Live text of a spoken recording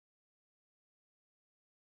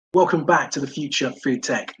Welcome back to the Future Food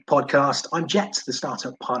Tech podcast. I'm Jet, the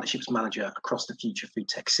Startup Partnerships Manager across the Future Food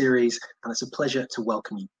Tech series, and it's a pleasure to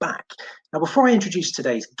welcome you back. Now, before I introduce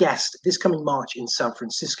today's guest, this coming March in San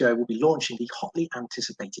Francisco, we'll be launching the hotly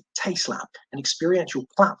anticipated Taste Lab, an experiential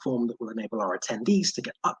platform that will enable our attendees to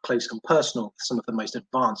get up close and personal with some of the most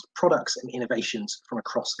advanced products and innovations from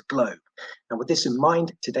across the globe. Now, with this in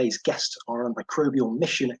mind, today's guests are on a microbial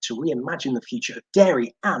mission to reimagine the future of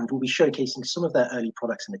dairy, and we'll be showcasing some of their early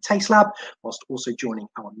products in the Taste Lab, whilst also joining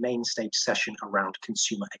our main stage session around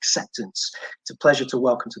consumer acceptance. It's a pleasure to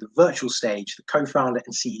welcome to the virtual stage the co-founder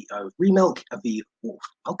and CEO of Remilk, Aviv Wolff.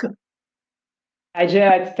 Welcome. Hi,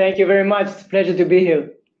 Jet. Thank you very much. It's a pleasure to be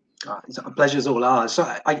here. It's a pleasure's all ours.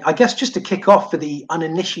 So I guess just to kick off for the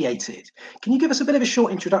uninitiated, can you give us a bit of a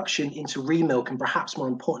short introduction into Remilk and perhaps more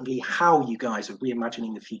importantly, how you guys are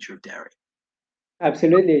reimagining the future of dairy?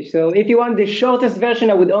 Absolutely. So if you want the shortest version,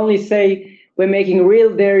 I would only say we're making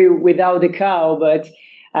real dairy without the cow, but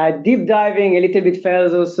deep diving a little bit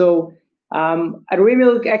further. So at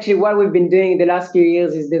Remilk, actually what we've been doing in the last few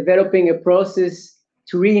years is developing a process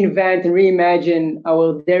to reinvent and reimagine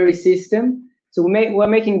our dairy system. So we're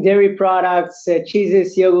making dairy products,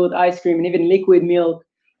 cheeses, yogurt, ice cream, and even liquid milk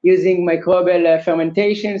using microbial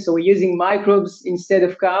fermentation. So we're using microbes instead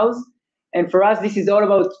of cows. And for us, this is all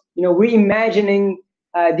about, reimagining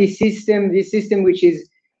this system which is,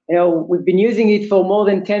 we've been using it for more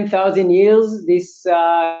than 10,000 years. This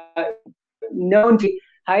known to be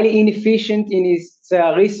highly inefficient in its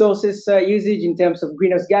resources usage in terms of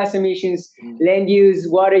greenhouse gas emissions, land use,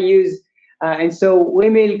 water use. And so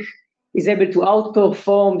Remilk is able to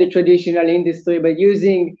outperform the traditional industry by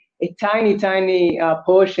using a tiny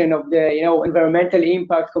portion of the environmental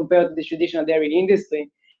impact compared to the traditional dairy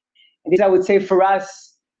industry. And this, I would say, for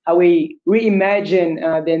us, how we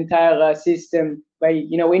reimagine the entire system by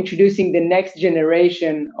introducing the next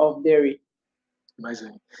generation of dairy.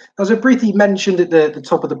 Amazing. As I briefly mentioned at the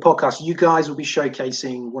top of the podcast, you guys will be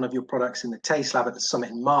showcasing one of your products in the Taste Lab at the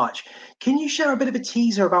summit in March. Can you share a bit of a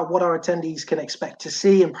teaser about what our attendees can expect to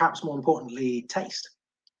see and perhaps more importantly, taste?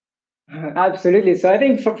 Absolutely. So I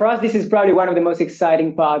think for us, this is probably one of the most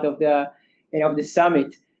exciting part of the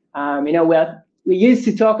summit. We used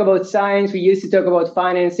to talk about science, we used to talk about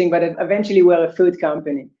financing, but eventually we're a food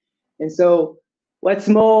company. And so what's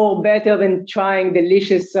more better than trying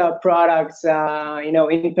delicious products,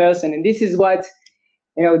 in person? And this is what,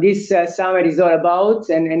 this summit is all about.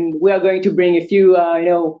 And we are going to bring a few,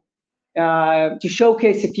 to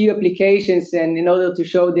showcase a few applications and in order to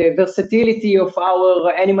show the versatility of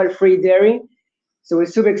our animal-free dairy. So we're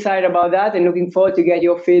super excited about that and looking forward to get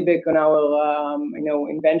your feedback on our,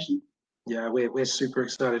 invention. Yeah, we're super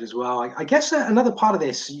excited as well. I guess another part of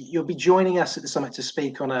this, you'll be joining us at the summit to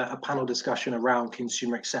speak on a panel discussion around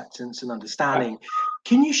consumer acceptance and understanding.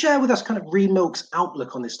 Can you share with us kind of Remilk's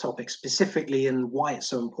outlook on this topic specifically and why it's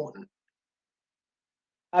so important?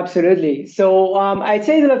 Absolutely. So I'd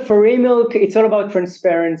say that for Remilk, it's all about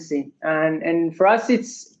transparency. And for us,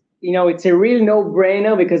 it's a real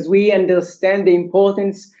no-brainer because we understand the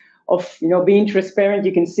importance of, being transparent.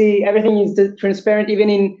 You can see everything is transparent,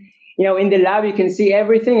 even in the lab, you can see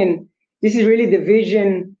everything. And this is really the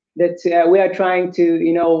vision that we are trying to,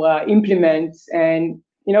 implement. And,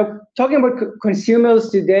 talking about consumers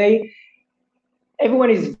today, everyone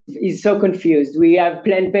is so confused. We have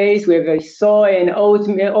plant-based, we have soy and oat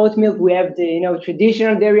milk, we have the,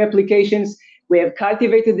 traditional dairy applications, we have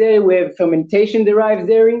cultivated dairy, we have fermentation-derived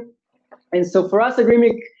dairy. And so for us at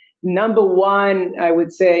Remilk, number one, I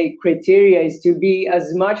would say, criteria is to be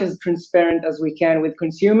as much as transparent as we can with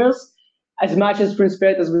consumers, as much as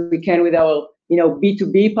transparent as we can with our,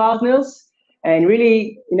 B2B partners, and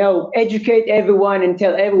really, educate everyone and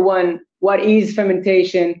tell everyone what is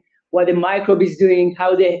fermentation, what the microbe is doing,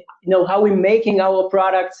 how how we're making our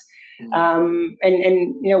products.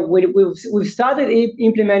 We've started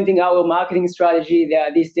implementing our marketing strategy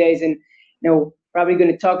these days, and, probably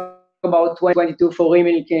going to talk about 2022 for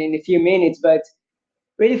Remilk in a few minutes, but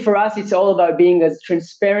really for us, it's all about being as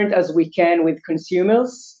transparent as we can with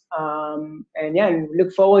consumers. And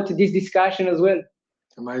look forward to this discussion as well.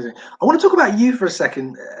 Amazing. I want to talk about you for a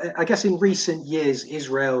second. I guess in recent years,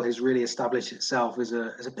 Israel has really established itself as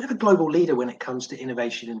a bit of a global leader when it comes to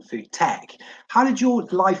innovation in food tech. How did your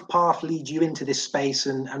life path lead you into this space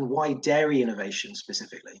and why dairy innovation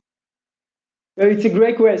specifically? Well, it's a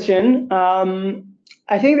great question.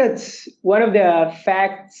 I think that's one of the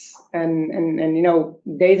facts and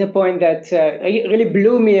data point that really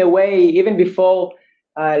blew me away even before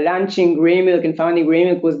launching Remilk and founding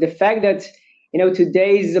Remilk was the fact that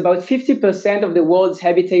today is about 50% of the world's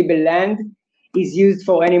habitable land is used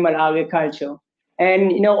for animal agriculture.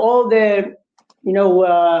 And all the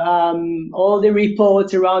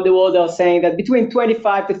reports around the world are saying that between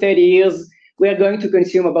 25 to 30 years, we are going to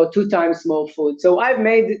consume about 2 times more food. So I've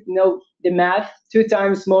made the math. 2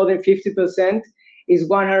 times more than 50% is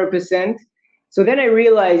 100%. So then I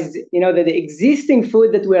realized that the existing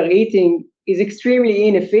food that we are eating is extremely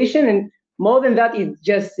inefficient, and more than that, it's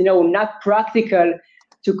just not practical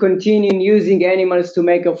to continue using animals to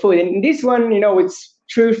make our food. And this one, it's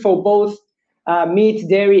true for both meat,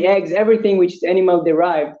 dairy, eggs, everything which is animal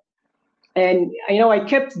derived. And I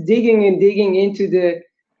kept digging into the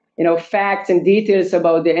facts and details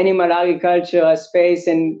about the animal agriculture space,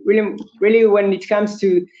 and really when it comes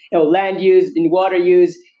to land use and water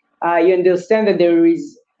use, you understand that there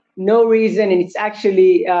is no reason, and it's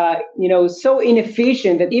actually so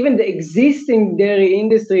inefficient that even the existing dairy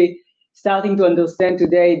industry starting to understand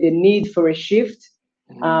today the need for a shift.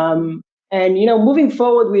 And moving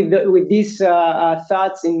forward with these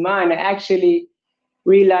thoughts in mind, I actually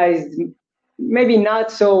realized maybe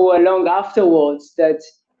not so long afterwards that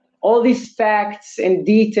all these facts and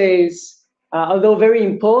details, although very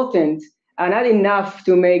important, are not enough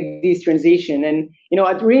to make this transition. And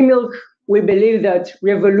at Remilk, we believe that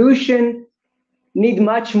revolution need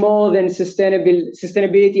much more than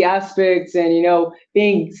sustainability aspects and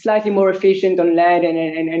being slightly more efficient on land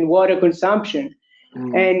and water consumption.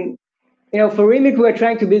 And for Remilk, we're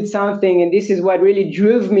trying to build something, and this is what really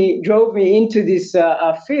drove me into this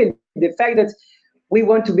field. The fact that we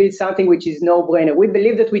want to build something which is no-brainer. We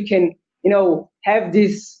believe that we can, have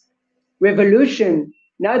this revolution,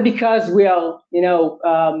 not because we are,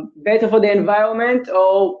 better for the environment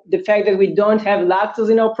or the fact that we don't have lactose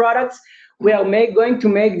in our products. We are going to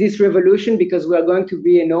make this revolution because we are going to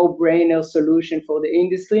be a no-brainer solution for the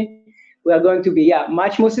industry. We are going to be,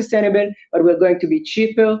 much more sustainable, but we're going to be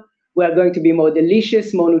cheaper. We are going to be more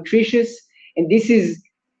delicious, more nutritious. And this is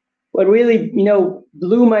what really,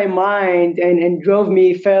 blew my mind and drove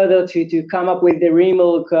me further to come up with the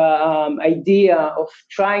Remilk idea of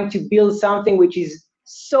trying to build something which is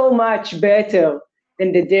so much better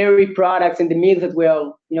than the dairy products and the milk that we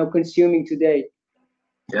are, consuming today.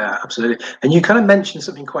 Yeah, absolutely. And you kind of mentioned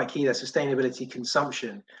something quite key there, sustainability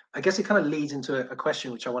consumption. I guess it kind of leads into a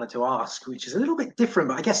question which I wanted to ask, which is a little bit different,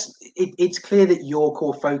 but I guess it's clear that your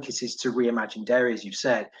core focus is to reimagine dairy, as you've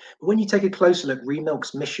said. But when you take a closer look,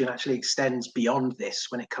 Remilk's mission actually extends beyond this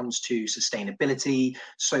when it comes to sustainability,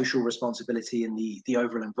 social responsibility, and the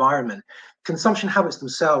overall environment. Consumption habits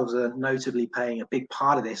themselves are notably playing a big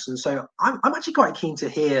part of this. And so I'm actually quite keen to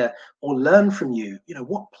hear or learn from you,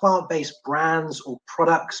 what plant-based brands or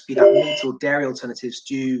products, be that meat or dairy alternatives,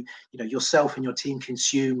 do yourself and your team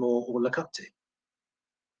consume or look up to?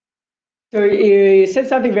 So you said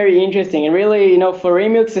something very interesting, and really, for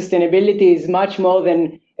Remilk, sustainability is much more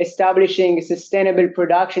than establishing a sustainable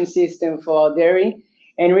production system for dairy.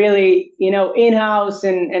 And really, in-house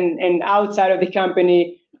and outside of the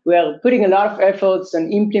company, we are putting a lot of efforts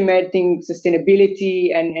on implementing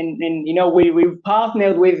sustainability, and we've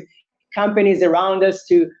partnered with companies around us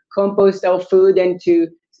to compost our food and to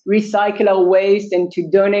recycle our waste and to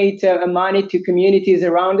donate money to communities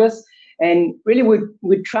around us. And really,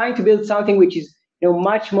 we're trying to build something which is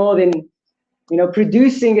much more than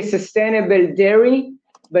producing a sustainable dairy,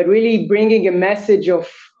 but really bringing a message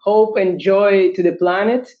of hope and joy to the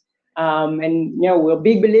planet. And we're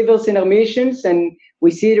big believers in our missions, and we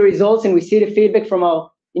see the results and we see the feedback from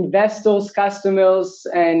our investors, customers,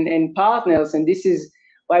 and partners. And this is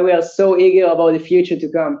why we are so eager about the future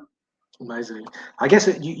to come. Amazing. I guess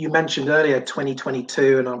you mentioned earlier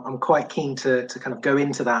 2022, and I'm quite keen to kind of go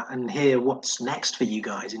into that and hear what's next for you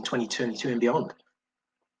guys in 2022 and beyond.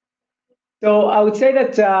 So I would say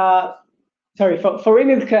that, for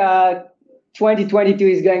Remilk, 2022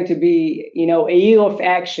 is going to be, a year of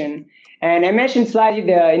action. And I mentioned slightly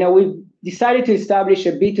there, we've decided to establish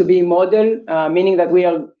a B2B model, meaning that we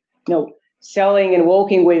are, selling and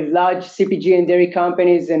working with large CPG and dairy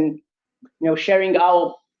companies and, sharing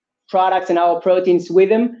our products and our proteins with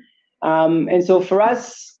them. And so for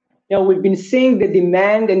us, we've been seeing the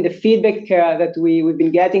demand and the feedback that we've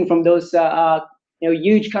been getting from those,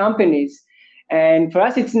 huge companies. And for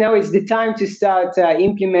us, it's the time to start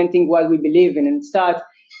implementing what we believe in and start,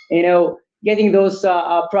 getting those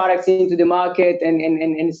products into the market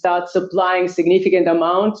and start supplying significant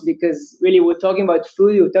amounts, because really we're talking about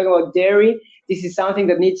food, we're talking about dairy. This is something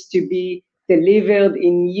that needs to be delivered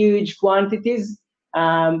in huge quantities.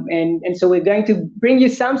 And so we're going to bring you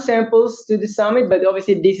some samples to the summit, but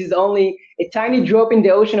obviously this is only a tiny drop in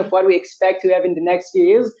the ocean of what we expect to have in the next few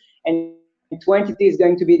years. And 2020 is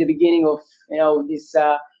going to be the beginning of this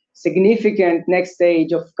significant next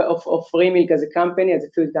stage of Remilk as a company, as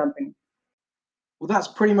a food company. Well, that's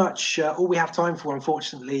pretty much all we have time for,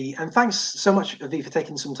 unfortunately. And thanks so much, Aviv, for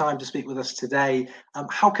taking some time to speak with us today.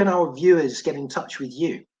 How can our viewers get in touch with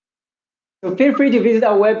you? So feel free to visit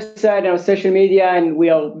our website and our social media, and we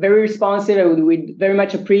are very responsive. And we very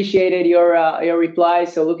much appreciated your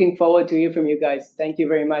replies. So looking forward to hear from you guys. Thank you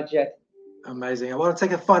very much, Jet. Amazing. I want to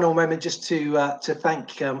take a final moment just to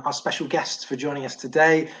thank our special guests for joining us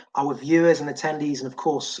today, our viewers and attendees, and of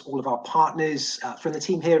course, all of our partners. From the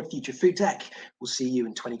team here at Future Food Tech, we'll see you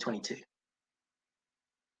in 2022.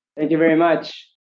 Thank you very much.